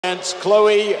against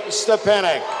Chloe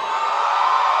Stepanek.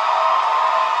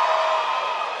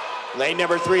 Lane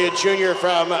number 3, a junior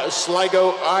from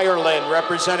Sligo, Ireland,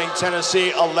 representing Tennessee,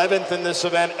 11th in this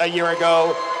event a year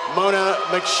ago, Mona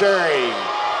McSharry.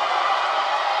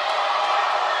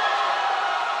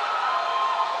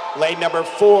 Lane number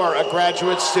 4, a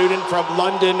graduate student from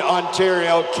London,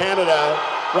 Ontario, Canada,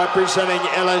 representing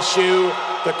LSU,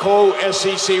 the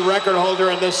co-SEC record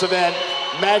holder in this event,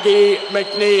 Maggie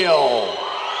Macneil.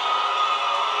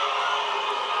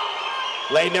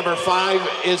 Lane number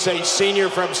 5 is a senior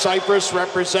from Cyprus,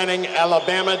 representing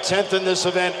Alabama, 10th in this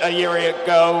event a year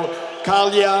ago,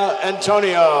 Kalia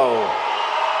Antoniou.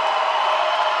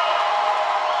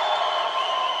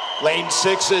 Lane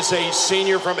 6 is a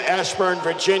senior from Ashburn,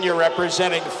 Virginia,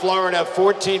 representing Florida,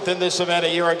 14th in this event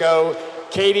a year ago,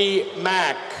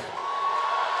 Mack.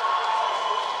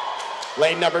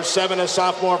 Lane number 7, a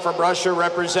sophomore from Russia,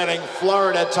 representing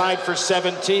Florida, tied for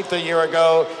 17th a year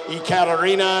ago,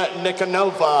 Ekate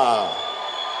Nikonova.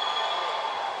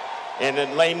 And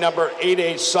in lane number 8,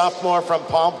 a sophomore from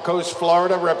Palm Coast,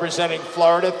 Florida, representing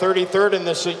Florida, 33rd in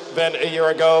this event a year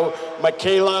ago,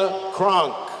 Micayla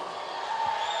Cronk.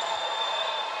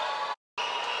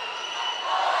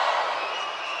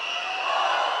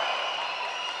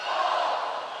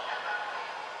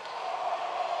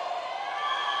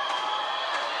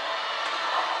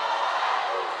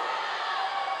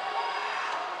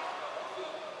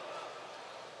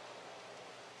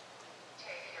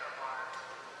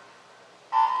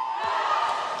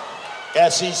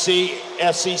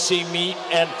 SEC meet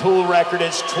and pool record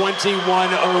is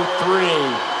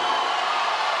 21:03.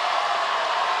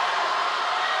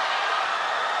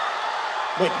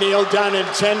 Macneil done in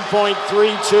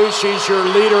 10.32. She's your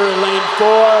leader in lane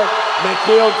 4.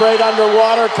 Macneil great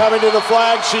underwater, coming to the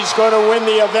flag. She's going to win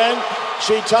the event.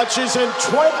 She touches in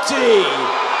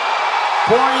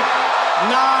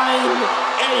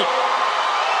 20.98.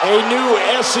 A new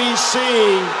SEC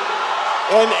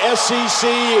and SEC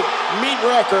meet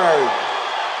record.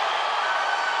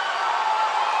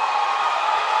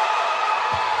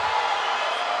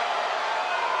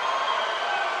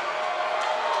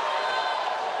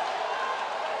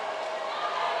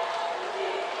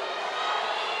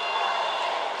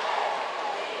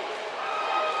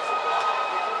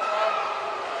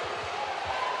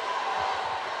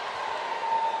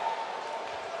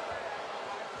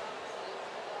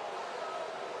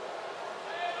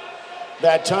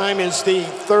 That time is the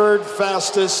 3rd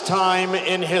fastest time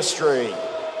in history.